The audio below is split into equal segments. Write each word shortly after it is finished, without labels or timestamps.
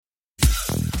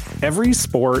Every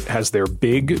sport has their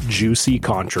big, juicy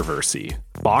controversy.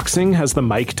 Boxing has the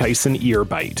Mike Tyson ear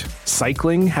bite.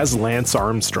 Cycling has Lance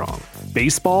Armstrong.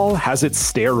 Baseball has its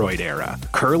steroid era.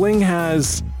 Curling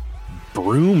has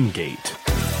Broomgate.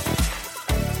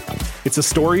 It's a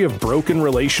story of broken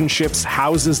relationships,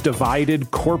 houses divided,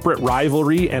 corporate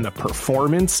rivalry, and a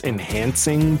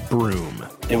performance-enhancing broom.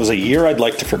 It was a year I'd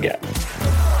like to forget.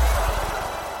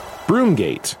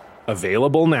 Broomgate,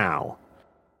 available now.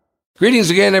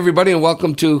 Greetings again, everybody, and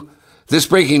welcome to this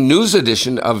breaking news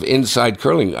edition of Inside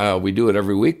Curling. We do it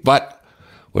every week, but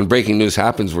when breaking news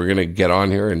happens, we're going to get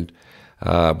on here and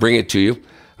bring it to you.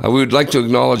 We would like to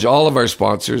acknowledge all of our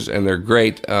sponsors, and they're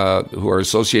great, who are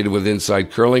associated with Inside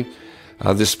Curling.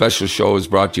 This special show is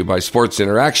brought to you by Sports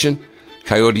Interaction,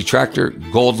 Coyote Tractor,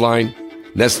 Goldline,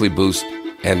 Nestle Boost,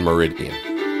 and Meridian.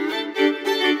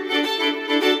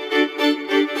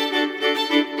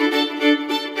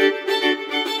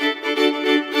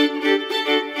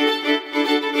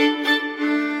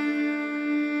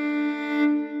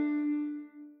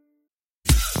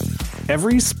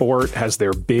 Every sport has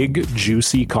their big,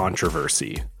 juicy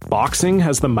controversy. Boxing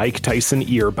has the Mike Tyson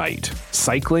ear bite.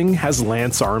 Cycling has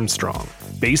Lance Armstrong.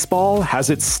 Baseball has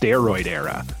its steroid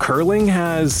era. Curling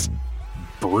has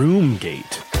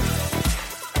Broomgate.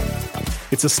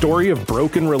 It's a story of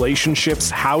broken relationships,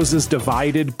 houses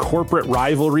divided, corporate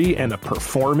rivalry, and a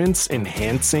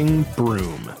performance-enhancing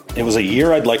broom. It was a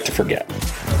year I'd like to forget.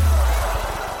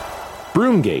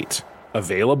 Broomgate,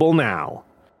 available now.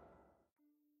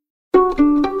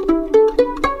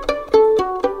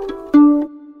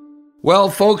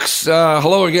 Well, folks,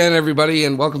 hello again, everybody,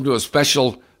 and welcome to a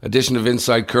special edition of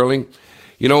Inside Curling.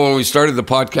 You know, when we started the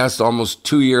podcast almost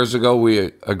 2 years ago, we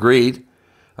agreed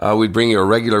we'd bring you a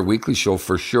regular weekly show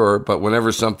for sure, but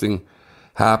whenever something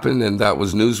happened and that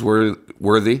was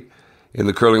newsworthy in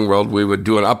the curling world, we would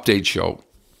do an update show.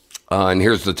 And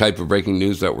here's the type of breaking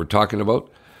news that we're talking about.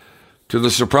 To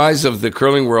the surprise of the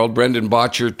curling world, Brendan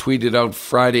Bottcher tweeted out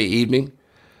Friday evening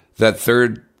that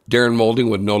third Darren Moulding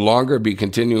would no longer be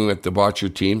continuing with the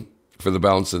Bottcher team for the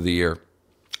balance of the year.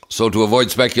 So to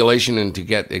avoid speculation and to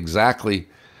get exactly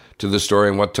to the story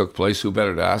and what took place, who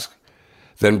better to ask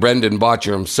than Brendan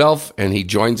Bottcher himself, and he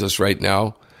joins us right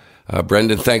now.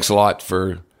 Brendan, thanks a lot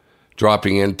for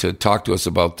dropping in to talk to us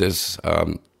about this.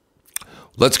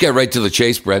 Let's get right to the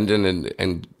chase, Brendan,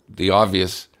 and the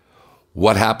obvious.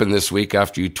 What happened this week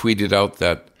after you tweeted out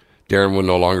that Darren would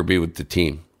no longer be with the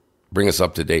team? Bring us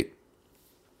up to date.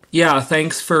 Yeah,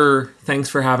 thanks for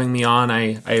having me on.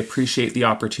 I appreciate the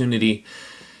opportunity.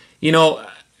 You know,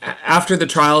 after the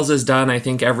trials is done, I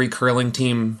think every curling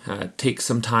team takes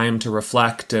some time to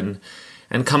reflect and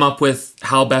come up with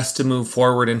how best to move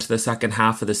forward into the second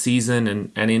half of the season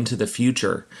and into the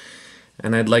future.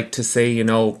 And I'd like to say, you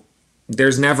know,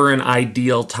 there's never an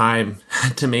ideal time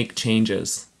to make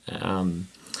changes.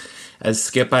 As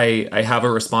Skip, I have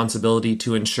a responsibility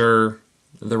to ensure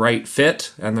the right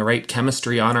fit and the right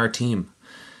chemistry on our team.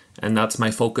 And that's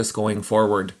my focus going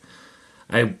forward.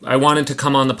 I wanted to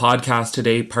come on the podcast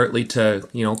today partly to,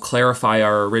 you know, clarify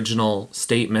our original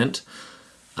statement.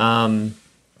 There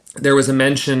was a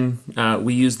mention,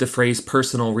 we used the phrase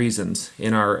personal reasons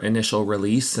in our initial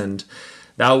release, and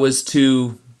that was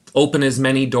to open as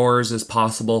many doors as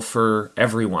possible for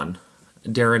everyone,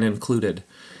 Darren included.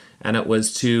 And it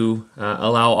was to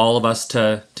allow all of us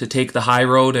to take the high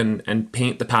road and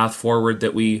paint the path forward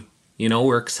that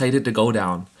we're excited to go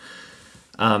down.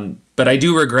 But I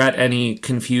do regret any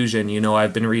confusion. You know,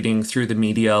 I've been reading through the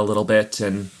media a little bit,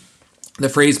 and the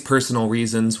phrase personal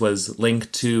reasons was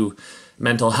linked to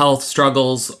mental health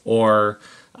struggles or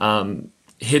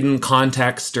hidden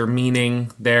context or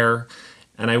meaning there.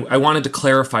 And I wanted to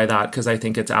clarify that because I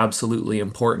think it's absolutely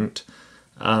important.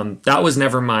 That was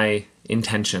never my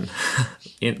intention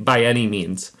by any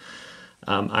means.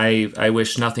 I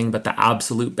wish nothing but the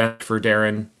absolute best for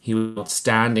Darren. He was an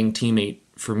outstanding teammate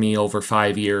for me over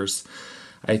 5 years.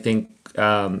 I think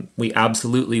we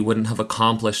absolutely wouldn't have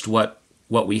accomplished what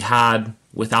we had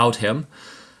without him.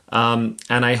 And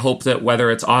I hope that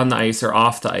whether it's on the ice or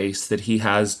off the ice, that he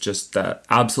has just the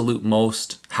absolute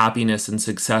most happiness and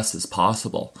success as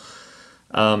possible.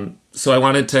 So I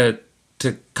wanted to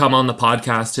come on the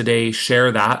podcast today,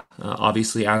 share that,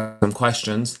 obviously ask some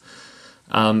questions,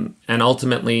 and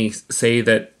ultimately say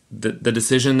that the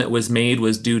decision that was made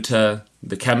was due to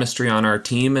the chemistry on our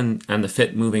team and the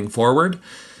fit moving forward.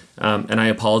 And I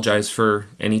apologize for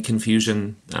any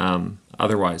confusion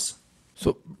otherwise.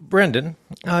 So, Brendan,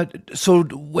 so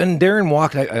when Darren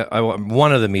walked, I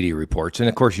one of the media reports, and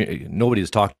of course, nobody has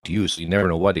talked to you, so you never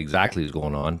know what exactly is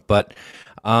going on, but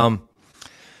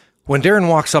When Darren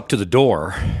walks up to the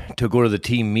door to go to the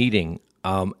team meeting,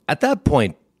 at that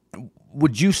point,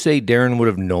 would you say Darren would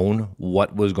have known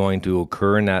what was going to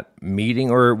occur in that meeting,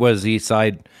 or was he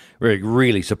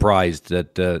really surprised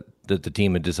that the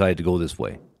team had decided to go this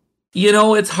way?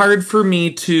 It's hard for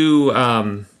me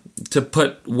to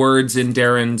put words in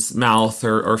Darren's mouth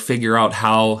or figure out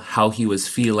how he was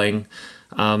feeling.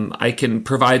 I can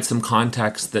provide some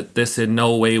context that this in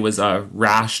no way was a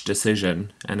rash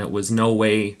decision, and it was no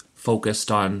way focused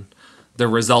on the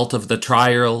result of the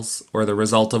trials or the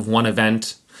result of one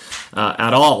event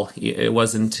at all. It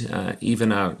wasn't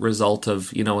even a result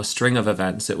of a string of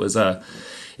events. It was a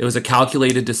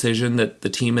calculated decision that the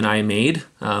team and I made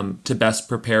to best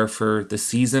prepare for the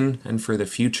season and for the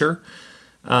future.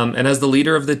 And as the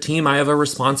leader of the team, I have a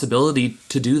responsibility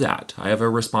to do that. I have a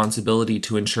responsibility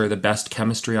to ensure the best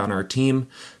chemistry on our team,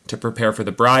 to prepare for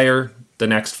the Brier, the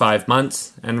next 5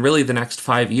 months, and really the next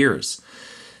 5 years.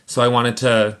 So I wanted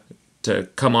to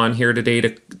come on here today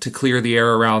to clear the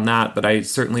air around that, but I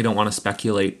certainly don't want to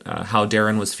speculate how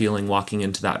Darren was feeling walking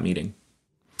into that meeting.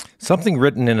 Something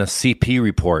written in a CP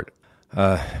report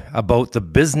about the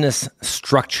business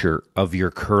structure of your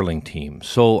curling team.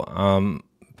 So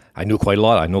I know quite a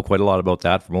lot about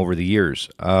that from over the years.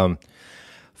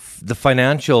 The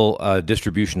financial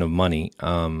distribution of money,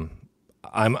 I'm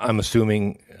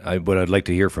assuming, what I'd like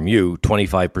to hear from you,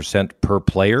 25% per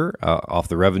player off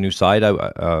the revenue side,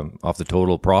 off the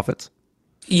total profits?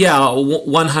 Yeah,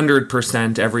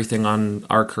 100%. Everything on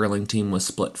our curling team was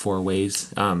split 4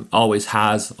 ways. Always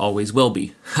has, always will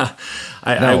be.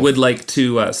 I would like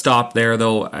to stop there,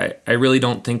 though. I really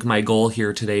don't think my goal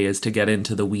here today is to get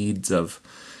into the weeds of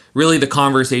really the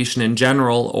conversation in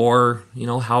general, or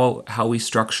how we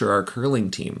structure our curling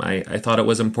team. I thought it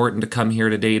was important to come here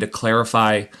today to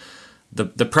clarify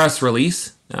the press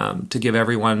release, to give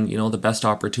everyone the best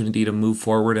opportunity to move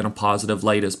forward in a positive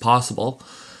light as possible.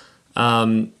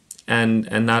 And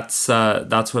that's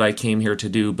what I came here to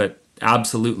do. But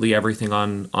absolutely everything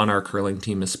on our curling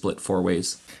team is split 4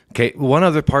 ways. Okay, one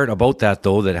other part about that,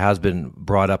 though, that has been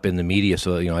brought up in the media,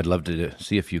 so I'd love to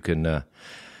see if you can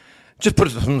just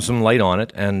put some light on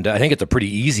it. And I think it's a pretty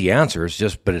easy answer.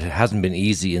 But it hasn't been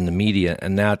easy in the media,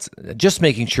 and that's just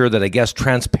making sure that, I guess,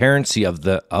 transparency of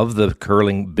the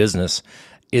curling business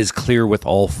is clear with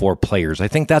all 4 players. I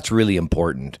think that's really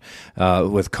important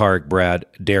with Karg, Brad,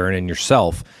 Darren, and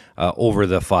yourself over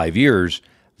the 5 years,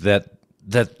 that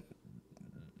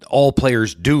all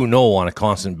players do know on a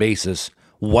constant basis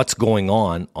what's going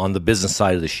on the business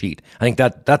side of the sheet. I think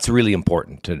that's really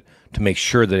important to make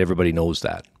sure that everybody knows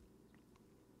that.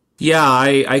 Yeah,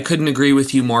 I couldn't agree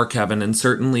with you more, Kevin. And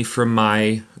certainly from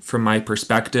my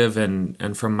perspective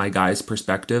and from my guys'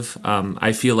 perspective,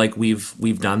 I feel like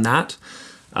we've done that.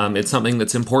 It's something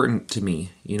that's important to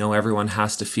me. Everyone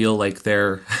has to feel like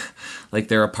they're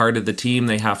a part of the team.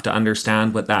 They have to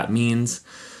understand what that means.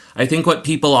 I think what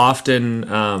people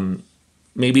often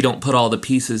maybe don't put all the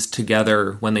pieces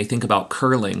together when they think about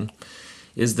curling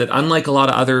is that, unlike a lot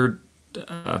of other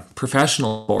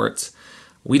professional sports,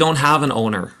 we don't have an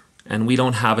owner and we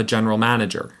don't have a general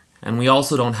manager. And we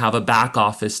also don't have a back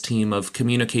office team of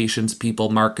communications people,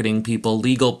 marketing people,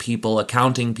 legal people,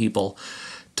 accounting people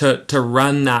to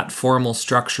run that formal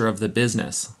structure of the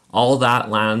business. All that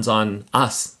lands on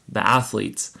us, the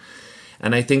athletes.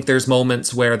 And I think there's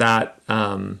moments where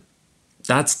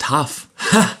that's tough.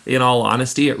 In all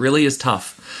honesty, it really is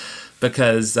tough,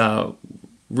 because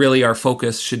really our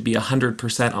focus should be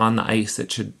 100% on the ice.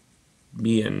 It should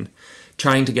be in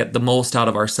trying to get the most out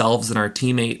of ourselves and our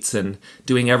teammates and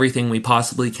doing everything we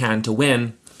possibly can to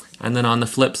win. And then on the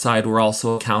flip side, we're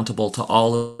also accountable to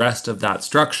all the rest of that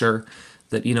structure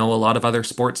that, a lot of other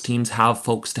sports teams have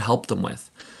folks to help them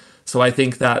with. So I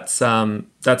think that's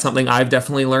something I've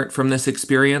definitely learned from this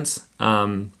experience.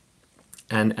 And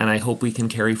I hope we can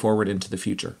carry forward into the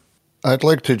future. I'd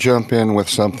like to jump in with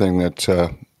something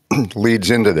that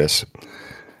leads into this.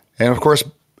 And of course,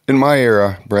 in my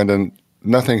era, Brendan,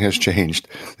 nothing has changed.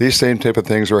 These same type of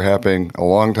things were happening a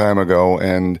long time ago,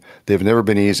 and they've never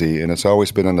been easy, and it's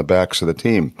always been on the backs of the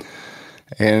team.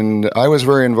 And I was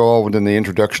very involved in the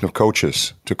introduction of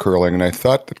coaches to curling, and I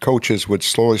thought that coaches would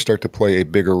slowly start to play a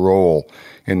bigger role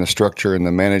in the structure and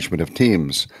the management of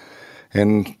teams.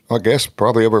 And I guess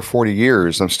probably over 40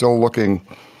 years, I'm still looking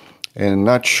and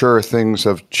not sure things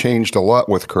have changed a lot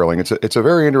with curling. It's a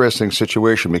very interesting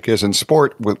situation, because in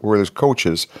sport, where there's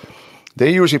coaches,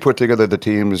 they usually put together the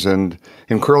teams, and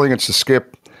in curling, it's the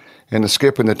skip and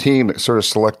the team that sort of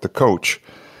select the coach.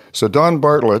 So Don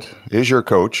Bartlett is your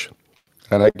coach,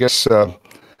 and I guess I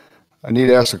need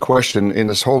to ask a question. In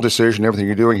this whole decision, everything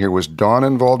you're doing here, was Don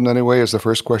involved in any way, is the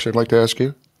first question I'd like to ask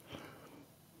you?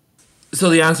 So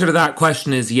the answer to that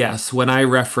question is yes. When I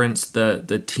reference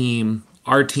the team,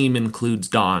 our team includes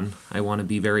Don. I want to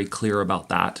be very clear about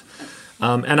that.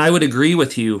 And I would agree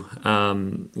with you,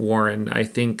 Warren. I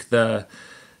think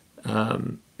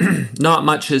not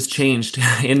much has changed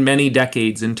in many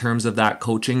decades in terms of that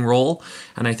coaching role.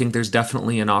 And I think there's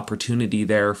definitely an opportunity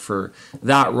there for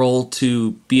that role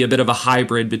to be a bit of a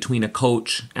hybrid between a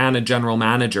coach and a general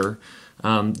manager,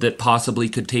 that possibly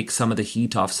could take some of the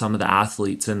heat off some of the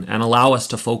athletes and allow us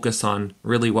to focus on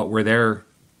really what we're there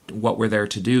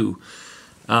to do.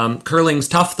 Curling's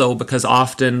tough though, because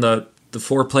often the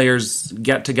four players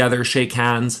get together, shake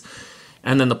hands,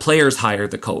 and then the players hire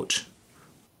the coach,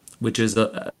 which is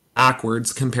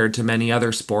backwards compared to many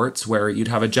other sports where you'd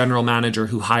have a general manager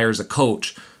who hires a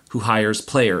coach who hires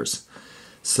players.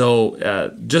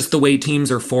 So just the way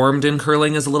teams are formed in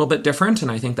curling is a little bit different,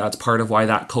 and I think that's part of why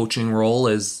that coaching role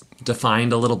is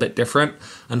defined a little bit different.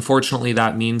 Unfortunately,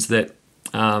 that means that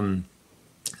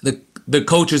the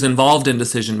coach is involved in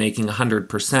decision making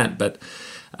 100%, but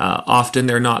often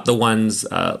they're not the ones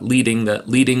leading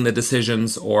the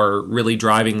decisions or really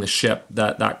driving the ship.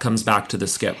 That comes back to the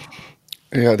skip.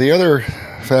 Yeah, the other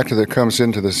factor that comes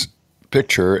into this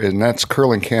picture, and that's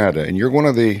Curling Canada. And you're one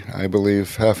of the, I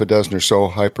believe, half a dozen or so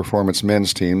high-performance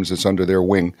men's teams that's under their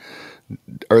wing.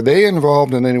 Are they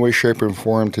involved in any way, shape, or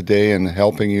form today in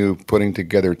helping you putting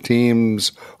together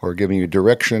teams or giving you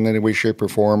direction in any way, shape, or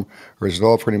form? Or is it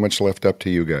all pretty much left up to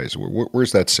you guys?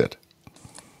 Where's that sit?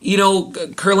 You know,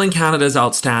 Curling Canada is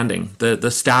outstanding.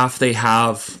 The staff they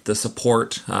have, the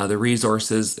support, the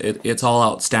resources, it's all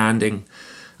outstanding.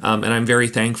 And I'm very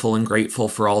thankful and grateful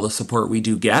for all the support we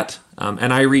do get.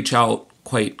 And I reach out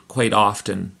quite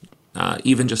often,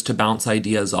 even just to bounce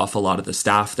ideas off a lot of the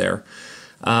staff there.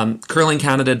 Curling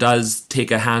Canada does take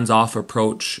a hands-off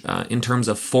approach in terms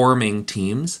of forming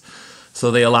teams. So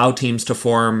they allow teams to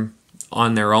form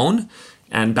on their own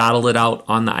and battle it out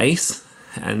on the ice.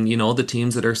 And, you know, the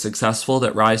teams that are successful,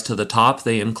 that rise to the top,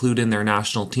 they include in their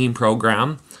national team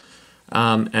program,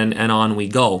 and on we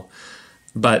go.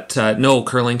 But no,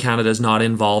 Curling Canada is not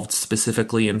involved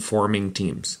specifically in forming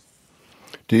teams.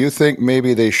 Do you think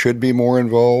maybe they should be more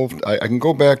involved? I can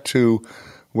go back to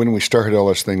when we started all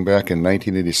this thing back in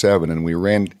 1987, and we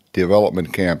ran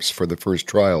development camps for the first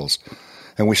trials.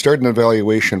 And we started an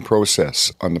evaluation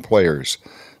process on the players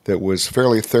that was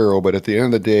fairly thorough, but at the end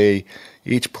of the day,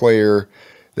 each player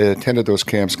that attended those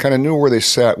camps kind of knew where they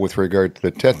sat with regard to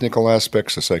the technical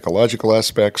aspects, the psychological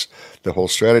aspects, the whole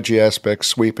strategy aspects,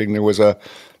 sweeping. There was a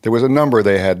number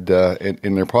they had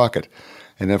in their pocket.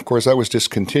 And of course, that was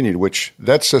discontinued, which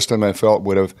that system I felt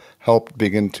would have helped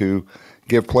begin to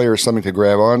give players something to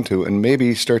grab onto and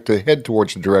maybe start to head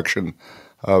towards the direction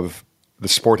of the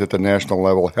sport at the national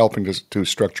level, helping to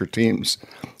structure teams.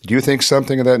 Do you think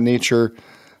something of that nature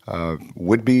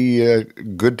would be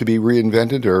good to be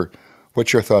reinvented, or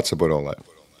what's your thoughts about all that?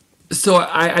 So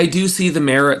I do see the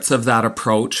merits of that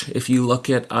approach. If you look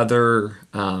at other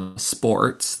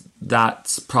sports,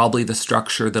 that's probably the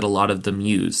structure that a lot of them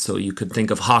use. So you could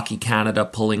think of Hockey Canada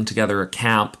pulling together a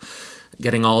camp,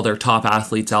 getting all their top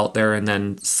athletes out there, and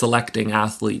then selecting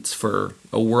athletes for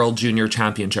a World Junior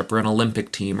Championship or an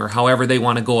Olympic team, or however they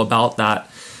want to go about that.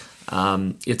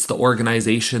 It's the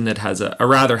organization that has a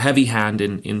rather heavy hand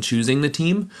in choosing the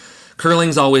team.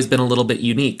 Curling's always been a little bit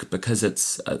unique because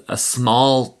it's a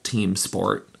small team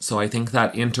sport. So I think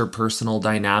that interpersonal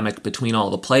dynamic between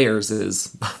all the players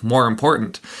is more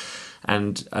important.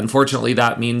 And unfortunately,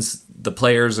 that means the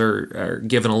players are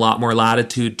given a lot more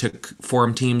latitude to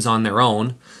form teams on their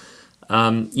own.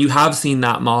 You have seen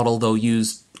that model, though,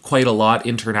 used quite a lot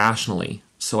internationally.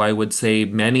 So I would say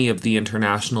many of the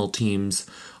international teams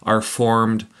are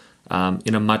formed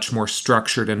in a much more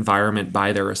structured environment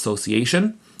by their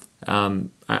association.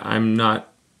 I'm not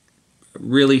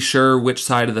really sure which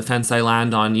side of the fence I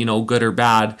land on, good or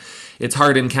bad. It's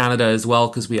hard in Canada as well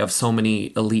because we have so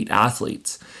many elite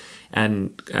athletes.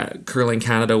 And Curling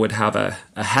Canada would have a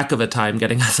heck of a time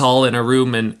getting us all in a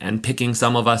room and picking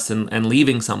some of us and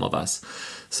leaving some of us.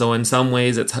 So in some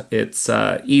ways, it's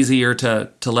easier to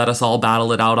let us all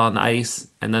battle it out on the ice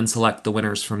and then select the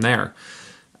winners from there.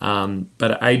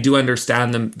 But I do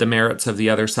understand the merits of the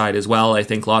other side as well. I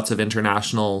think lots of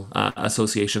international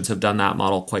associations have done that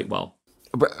model quite well.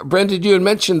 Brendan, you had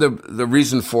mentioned the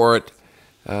reason for it.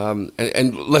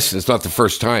 And listen, it's not the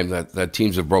first time that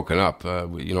teams have broken up.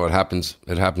 It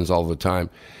happens all the time.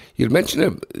 You'd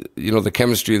mentioned, the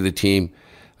chemistry of the team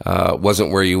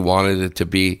wasn't where you wanted it to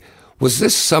be. Was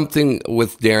this something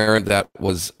with Darren that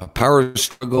was a power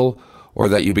struggle, or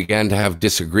that you began to have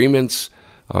disagreements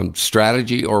on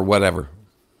strategy or whatever?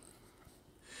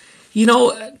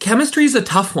 Chemistry is a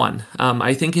tough one.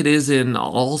 I think it is in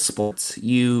all sports.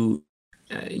 You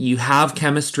have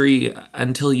chemistry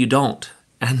until you don't.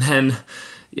 And then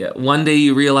one day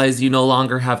you realize you no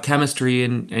longer have chemistry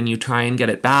and you try and get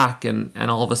it back. And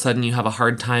all of a sudden you have a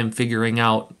hard time figuring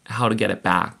out how to get it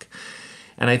back.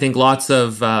 And I think lots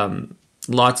of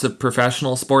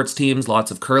professional sports teams,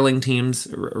 lots of curling teams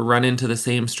run into the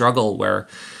same struggle where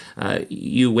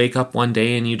you wake up one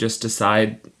day and you just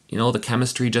decide, the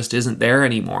chemistry just isn't there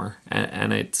anymore,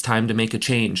 and it's time to make a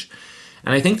change.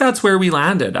 And I think that's where we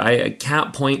landed. I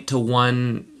can't point to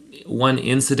one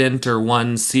incident or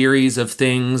one series of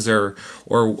things or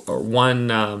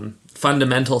one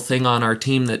fundamental thing on our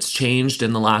team that's changed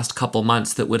in the last couple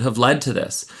months that would have led to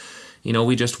this.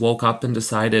 We just woke up and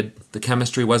decided the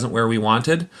chemistry wasn't where we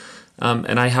wanted.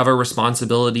 And I have a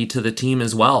responsibility to the team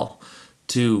as well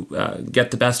to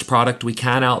get the best product we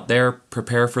can out there,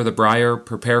 prepare for the Brier,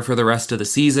 prepare for the rest of the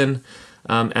season,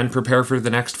 and prepare for the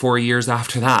next 4 years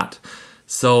after that.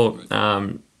 So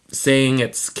saying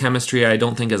it's chemistry, I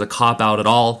don't think is a cop-out at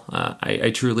all.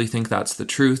 I truly think that's the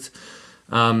truth.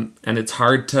 And it's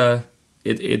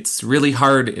it's really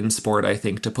hard in sport, I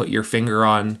think, to put your finger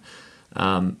on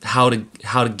how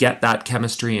to get that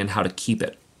chemistry and how to keep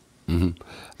it. Mm-hmm.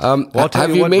 Well, I'll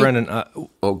tell you what, Brendan. Go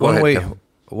ahead, Kevin.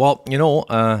 Well,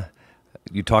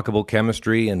 you talk about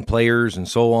chemistry and players and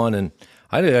so on, and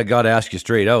I got to ask you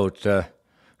straight out,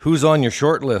 who's on your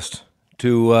short list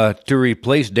to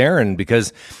replace Darren?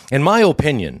 Because, in my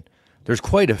opinion, there's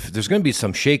going to be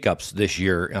some shakeups this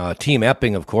year. Team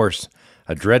Epping, of course,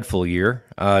 a dreadful year.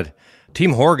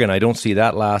 Team Horgan, I don't see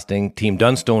that lasting. Team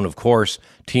Dunstone, of course.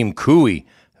 Team Cooey,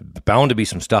 bound to be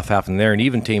some stuff happening there, and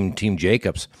even Team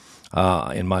Jacobs,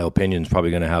 in my opinion, is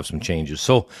probably going to have some changes.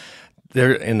 So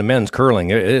there in the men's curling,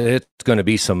 it's going to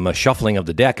be some shuffling of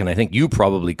the deck, and I think you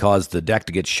probably caused the deck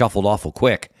to get shuffled awful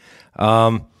quick.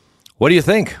 What do you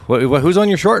think? Who's on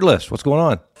your short list? What's going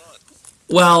on?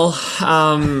 Well,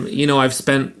 I've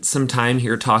spent some time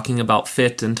here talking about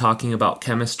fit and talking about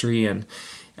chemistry, and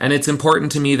it's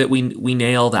important to me that we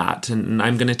nail that. And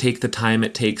I'm going to take the time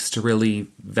it takes to really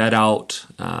vet out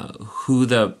who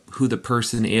the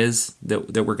person is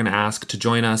that we're going to ask to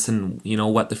join us, and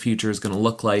what the future is going to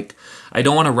look like. I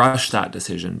don't want to rush that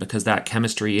decision because that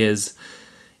chemistry is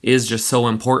just so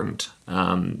important.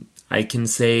 I can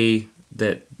say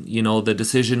that the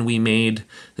decision we made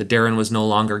that Darren was no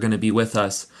longer going to be with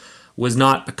us was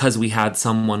not because we had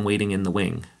someone waiting in the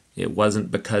wing. It wasn't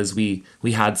because we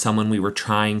had someone we were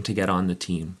trying to get on the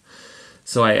team.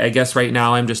 So I guess right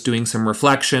now I'm just doing some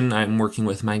reflection. I'm working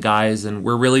with my guys, and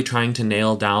we're really trying to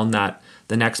nail down that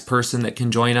the next person that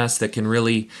can join us, that can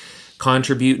really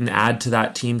contribute and add to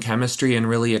that team chemistry and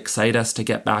really excite us to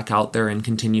get back out there and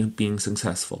continue being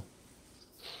successful.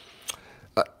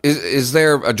 Is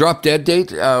there a drop-dead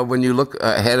date when you look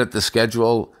ahead at the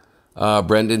schedule,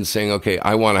 Brendan, saying, okay,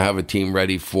 I want to have a team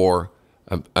ready for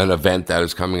an event that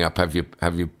is coming up? Have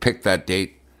you picked that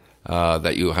date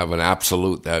that you have an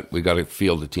absolute that we got to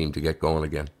field the team to get going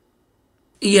again?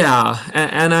 Yeah,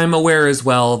 and I'm aware as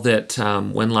well that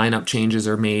when lineup changes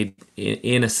are made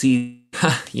in a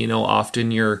season,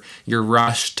 often you're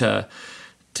rushed to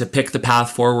pick the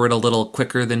path forward a little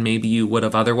quicker than maybe you would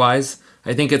have otherwise.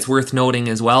 I think it's worth noting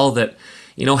as well that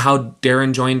how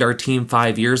Darren joined our team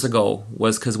 5 years ago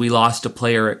was because we lost a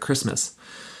player at Christmas.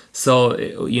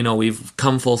 So, we've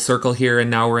come full circle here, and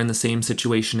now we're in the same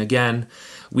situation again.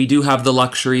 We do have the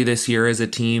luxury this year as a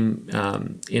team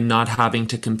in not having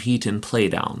to compete in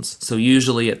playdowns. So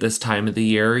usually at this time of the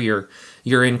year,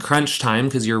 you're in crunch time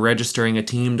because you're registering a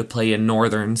team to play in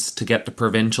Northerns to get to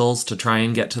provincials to try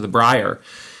and get to the Brier.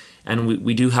 And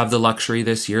we do have the luxury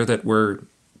this year that we're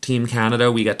Team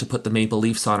Canada. We get to put the Maple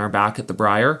Leafs on our back at the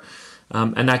Brier.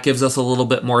 And that gives us a little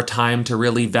bit more time to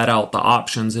really vet out the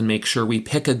options and make sure we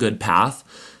pick a good path,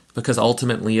 because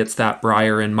ultimately it's that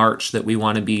Brier in March that we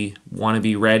want to be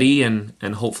ready and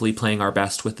hopefully playing our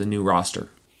best with the new roster.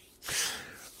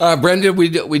 Brendan, we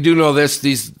do know this.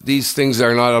 These things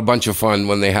are not a bunch of fun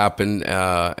when they happen,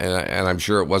 and I'm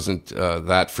sure it wasn't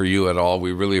that for you at all.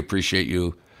 We really appreciate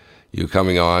you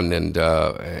coming on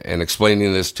and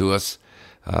explaining this to us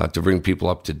to bring people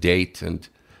up to date. And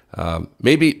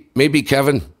maybe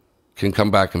Kevin can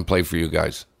come back and play for you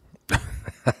guys.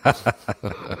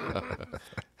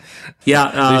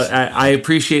 I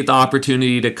appreciate the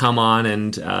opportunity to come on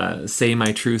and say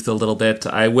my truth a little bit.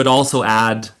 I would also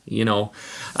add,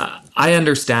 I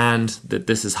understand that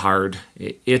this is hard.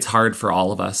 It's hard for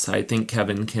all of us. I think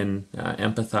Kevin can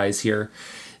empathize here.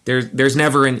 There's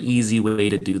never an easy way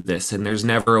to do this, and there's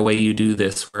never a way you do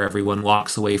this where everyone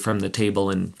walks away from the table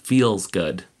and feels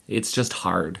good. It's just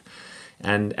hard.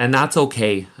 And that's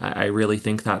okay. I really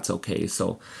think that's okay.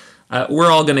 So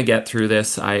we're all going to get through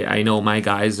this. I know my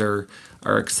guys are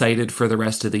excited for the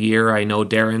rest of the year. I know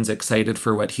Darren's excited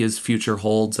for what his future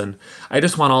holds. And I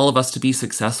just want all of us to be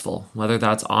successful, whether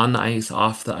that's on the ice,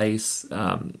 off the ice.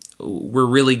 We're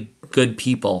really good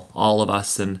people, all of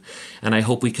us. And I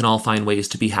hope we can all find ways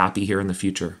to be happy here in the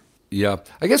future. Yeah.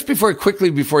 I guess before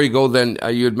you go, then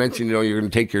you had mentioned, you're going to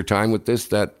take your time with this.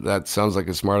 That sounds like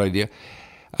a smart idea.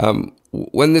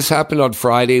 When this happened on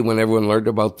Friday, when everyone learned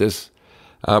about this,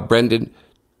 Brendan,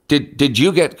 did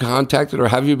you get contacted, or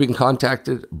have you been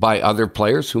contacted by other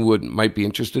players who might be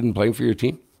interested in playing for your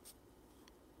team?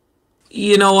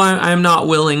 I'm not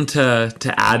willing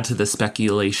to add to the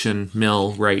speculation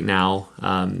mill right now.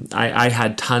 I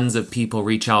had tons of people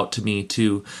reach out to me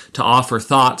to offer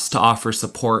thoughts, to offer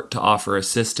support, to offer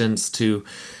assistance, to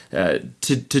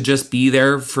just be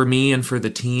there for me and for the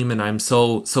team. And I'm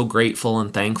so grateful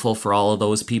and thankful for all of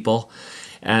those people.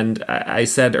 And I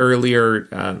said earlier,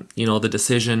 the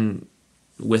decision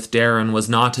with Darren was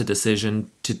not a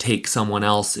decision to take someone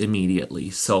else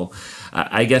immediately. So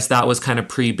I guess that was kind of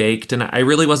pre-baked, and I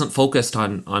really wasn't focused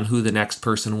on who the next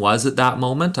person was at that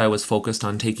moment. I was focused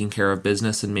on taking care of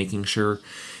business and making sure,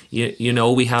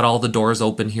 we had all the doors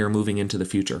open here moving into the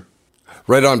future.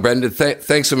 Right on, Brendan.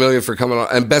 Thanks a million for coming on,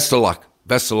 and best of luck.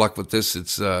 Best of luck with this.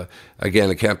 It's, again,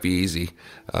 it can't be easy.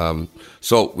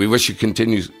 So we wish you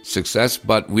continued success,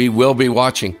 but we will be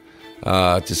watching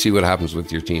to see what happens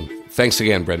with your team. Thanks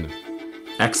again, Brendan.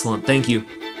 Excellent. Thank you.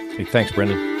 Hey, thanks,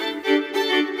 Brendan.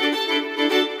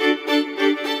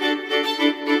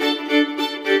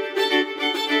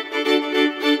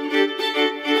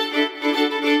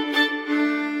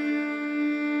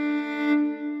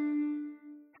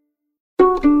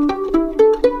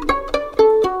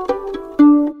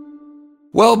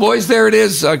 Well, boys, there it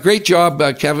is. Great job,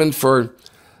 Kevin, for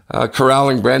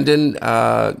corralling Brendan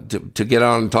to get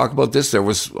on and talk about this. There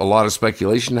was a lot of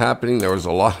speculation happening. There was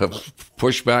a lot of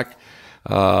pushback.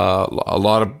 A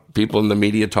lot of people in the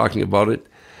media talking about it.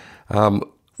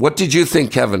 What did you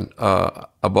think, Kevin,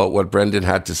 about what Brendan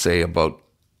had to say about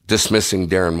dismissing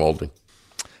Darren Moulding?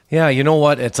 Yeah, you know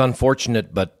what? It's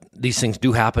unfortunate, but these things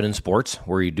do happen in sports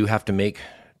where you do have to make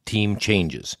team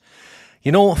changes.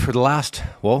 For the last,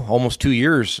 almost 2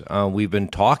 years, we've been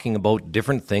talking about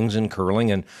different things in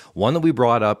curling, and one that we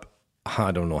brought up,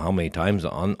 I don't know how many times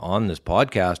on this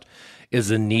podcast, is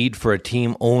the need for a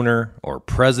team owner or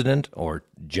president or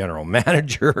general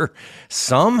manager,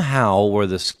 somehow where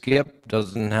the skip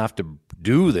doesn't have to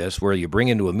do this, where you bring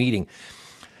into a meeting.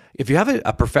 If you have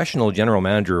a professional general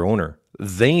manager or owner,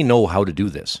 they know how to do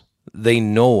this. They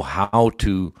know how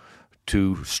to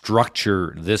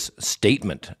structure this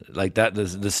statement like that.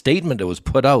 The statement that was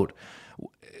put out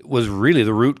was really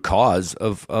the root cause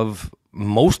of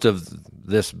most of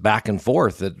this back and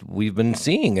forth that we've been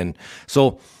seeing. And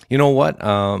so, you know what?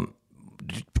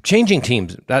 Changing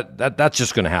teams, that's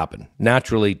just going to happen.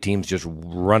 Naturally, teams just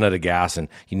run out of gas and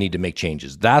you need to make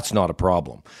changes. That's not a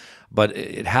problem. But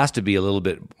it has to be a little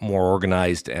bit more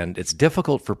organized, and it's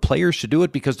difficult for players to do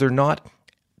it because they're not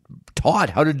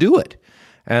taught how to do it.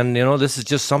 And, this is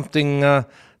just something that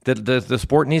the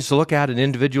sport needs to look at an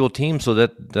individual team so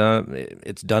that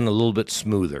it's done a little bit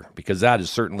smoother, because that is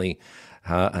certainly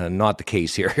not the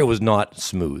case here. It was not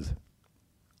smooth.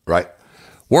 Right.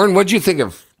 Warren, what do you think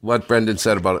of what Brendan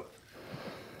said about it?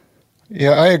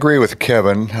 Yeah, I agree with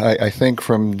Kevin. I think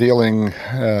from dealing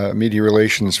media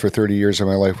relations for 30 years of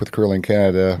my life with Curling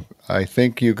Canada, I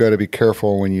think you got to be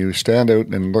careful when you stand out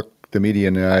and look the media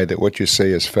in the eye that what you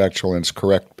say is factual and it's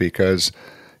correct, because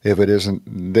if it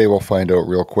isn't, they will find out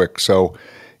real quick. So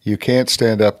you can't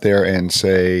stand up there and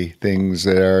say things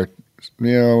that are,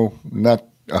 not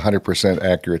 100%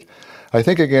 accurate. I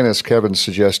think, again, as Kevin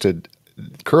suggested,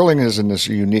 curling is in this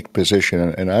unique position,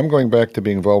 and I'm going back to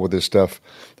being involved with this stuff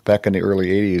back in the early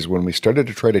 80s when we started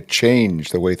to try to change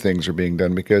the way things are being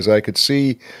done, because I could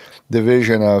see the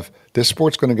vision of this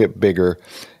sport's going to get bigger,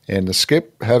 and the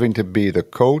skip having to be the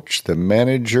coach, the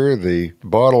manager, the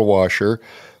bottle washer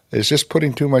is just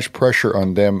putting too much pressure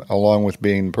on them, along with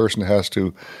being the person who has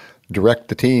to direct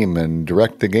the team and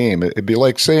direct the game. It'd be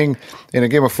like saying in a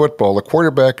game of football, the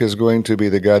quarterback is going to be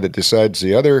the guy that decides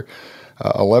the other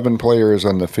 11 players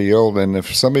on the field, and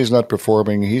if somebody's not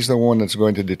performing, he's the one that's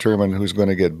going to determine who's going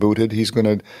to get booted. He's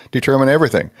going to determine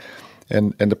everything.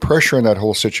 And the pressure in that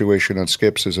whole situation on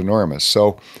skips is enormous.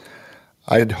 So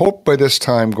I'd hope by this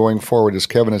time going forward, as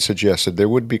Kevin had suggested, there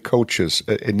would be coaches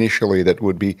initially that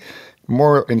would be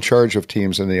more in charge of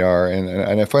teams than they are.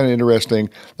 And I find it interesting.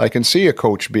 I can see a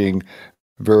coach being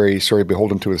very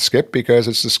beholden to a skip because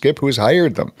it's the skip who's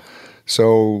hired them.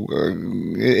 So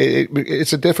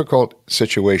it's a difficult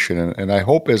situation, and I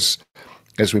hope as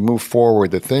we move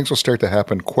forward that things will start to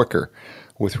happen quicker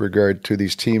with regard to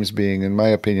these teams being, in my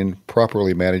opinion,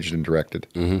 properly managed and directed.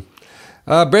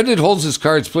 Mm-hmm. Brendan holds his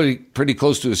cards pretty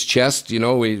close to his chest. You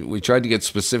know, we tried to get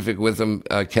specific with him,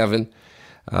 Kevin,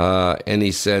 and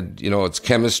he said, you know, it's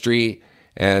chemistry.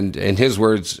 And in his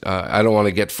words, I don't want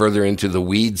to get further into the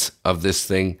weeds of this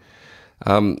thing.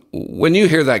 When you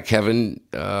hear that, Kevin,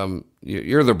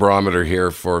 you're the barometer here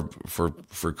for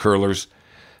curlers.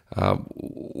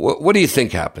 What do you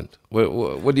think happened?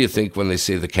 What do you think when they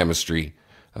say the chemistry?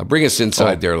 Bring us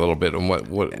inside there a little bit. And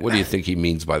what do you think he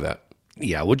means by that?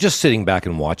 Yeah, well, just sitting back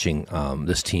and watching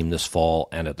this team this fall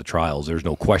and at the trials, there's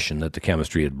no question that the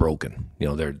chemistry had broken. You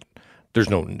know,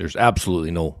 there's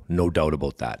absolutely no doubt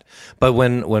about that. But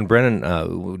when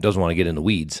Brennan doesn't want to get in the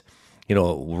weeds, you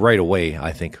know, right away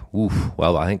I think,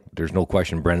 I think there's no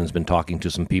question Brennan's been talking to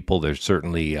some people. There's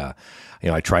certainly,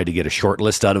 I tried to get a short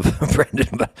list out of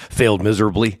Brendan, but failed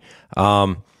miserably.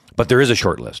 But there is a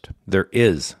short list. There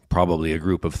is probably a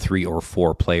group of 3 or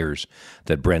 4 players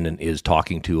that Brendan is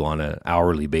talking to on an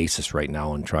hourly basis right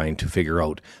now and trying to figure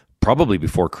out, probably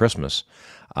before Christmas.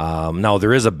 Now,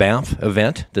 there is a Banff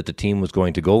event that the team was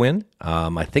going to go in.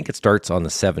 I think it starts on the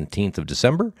 17th of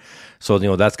December. So, you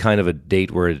know, that's kind of a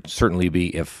date where it'd certainly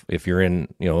be, if you're in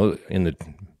the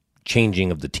changing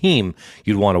of the team,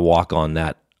 you'd want to walk on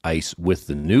that ice with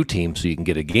the new team so you can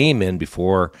get a game in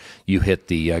before you hit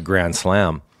the Grand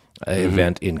Slam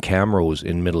event in Camrose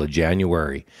in middle of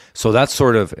January. So that's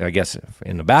sort of, I guess,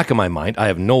 in the back of my mind, I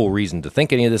have no reason to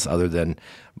think any of this other than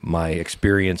my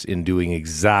experience in doing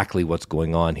exactly what's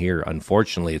going on here.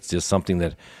 Unfortunately, it's just something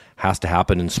that has to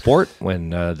happen in sport when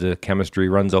the chemistry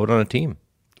runs out on a team.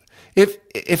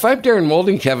 If I'm Darren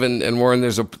Moulding, Kevin and Warren,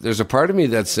 there's a part of me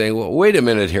that's saying, well, wait a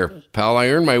minute here, pal, I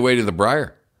earned my way to the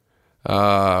Brier.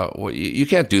 You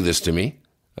can't do this to me.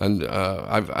 And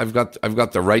I've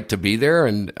got the right to be there,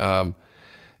 and I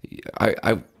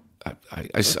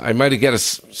might get a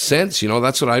sense. You know,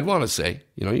 that's what I'd want to say.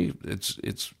 You know,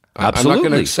 it's. I'm not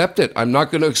going to accept it. I'm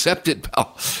not going to accept it,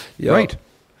 pal. You know? Right.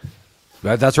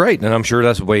 That's right, and I'm sure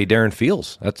that's the way Darren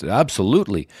feels. That's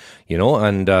absolutely. You know,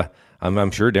 and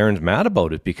I'm sure Darren's mad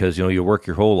about it because you work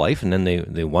your whole life, and then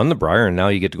they won the Brier, and now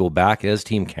you get to go back as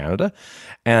Team Canada,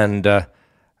 and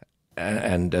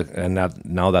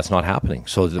now that's not happening.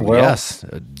 So yes,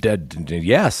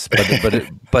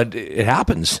 but it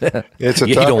happens. It's a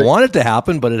you don't want it to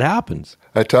happen, but it happens.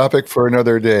 A topic for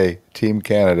another day. Team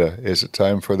Canada. Is it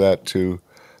time for that to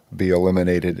be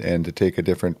eliminated and to take a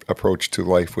different approach to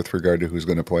life with regard to who's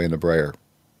going to play in the Brier?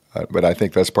 But I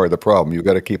think that's part of the problem. You've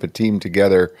got to keep a team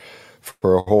together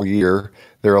for a whole year.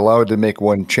 They're allowed to make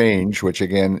one change, which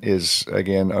is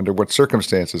under what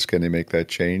circumstances can they make that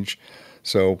change?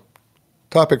 So.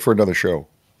 Topic for another show.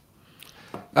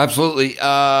 Absolutely.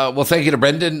 Well, thank you to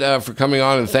Brendan for coming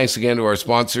on, and thanks again to our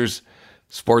sponsors,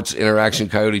 Sports Interaction,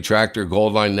 Coyote Tractor,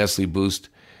 Goldline, Nestle Boost,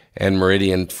 and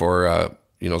Meridian for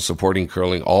supporting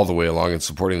curling all the way along and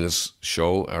supporting this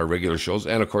show, our regular shows,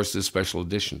 and of course this special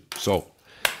edition. So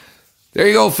there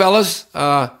you go, fellas.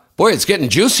 Boy, it's getting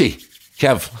juicy,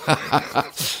 Kev.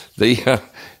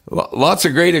 Lots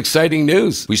of great, exciting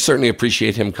news. We certainly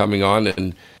appreciate him coming on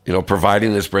and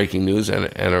providing this breaking news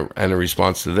and a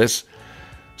response to this.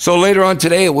 So later on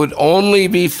today, it would only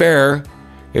be fair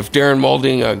if Darren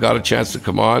Moulding got a chance to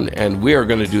come on, and we are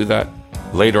going to do that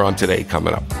later on today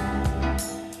coming up.